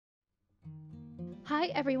Hi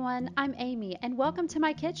everyone, I'm Amy and welcome to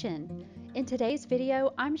my kitchen. In today's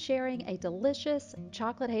video, I'm sharing a delicious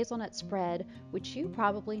chocolate hazelnut spread, which you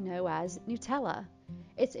probably know as Nutella.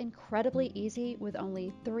 It's incredibly easy with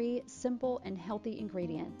only 3 simple and healthy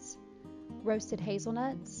ingredients: roasted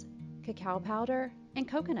hazelnuts, cacao powder, and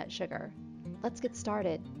coconut sugar. Let's get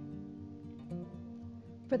started.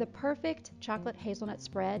 For the perfect chocolate hazelnut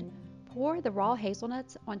spread, pour the raw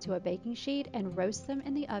hazelnuts onto a baking sheet and roast them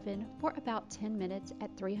in the oven for about 10 minutes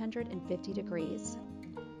at 350 degrees.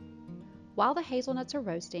 While the hazelnuts are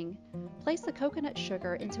roasting, place the coconut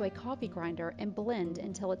sugar into a coffee grinder and blend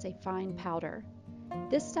until it's a fine powder.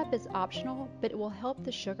 This step is optional, but it will help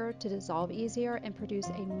the sugar to dissolve easier and produce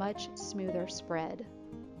a much smoother spread.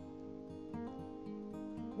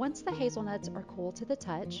 Once the hazelnuts are cool to the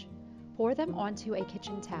touch, pour them onto a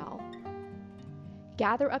kitchen towel.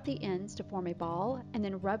 Gather up the ends to form a ball and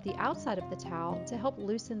then rub the outside of the towel to help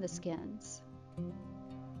loosen the skins.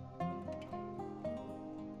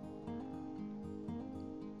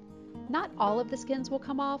 Not all of the skins will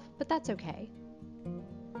come off, but that's okay.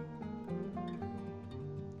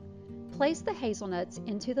 Place the hazelnuts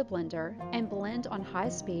into the blender and blend on high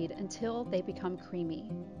speed until they become creamy.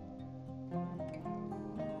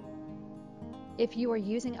 If you are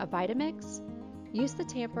using a Vitamix, use the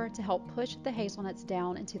tamper to help push the hazelnuts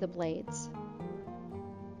down into the blades.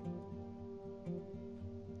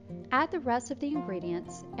 Add the rest of the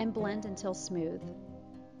ingredients and blend until smooth.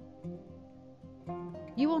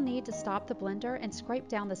 You will need to stop the blender and scrape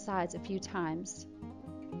down the sides a few times.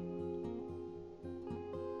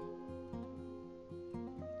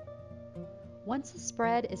 Once the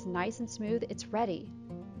spread is nice and smooth, it's ready.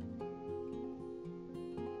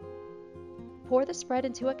 Pour the spread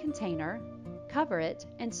into a container, cover it,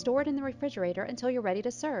 and store it in the refrigerator until you're ready to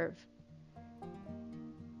serve.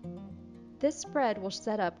 This spread will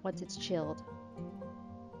set up once it's chilled.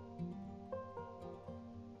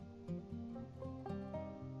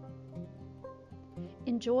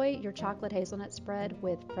 Enjoy your chocolate hazelnut spread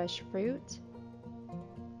with fresh fruit,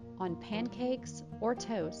 on pancakes or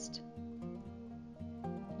toast.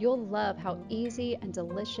 You'll love how easy and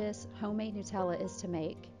delicious homemade Nutella is to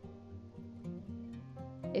make.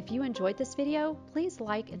 If you enjoyed this video, please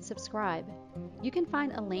like and subscribe. You can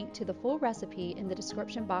find a link to the full recipe in the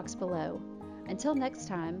description box below. Until next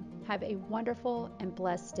time, have a wonderful and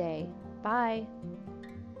blessed day. Bye!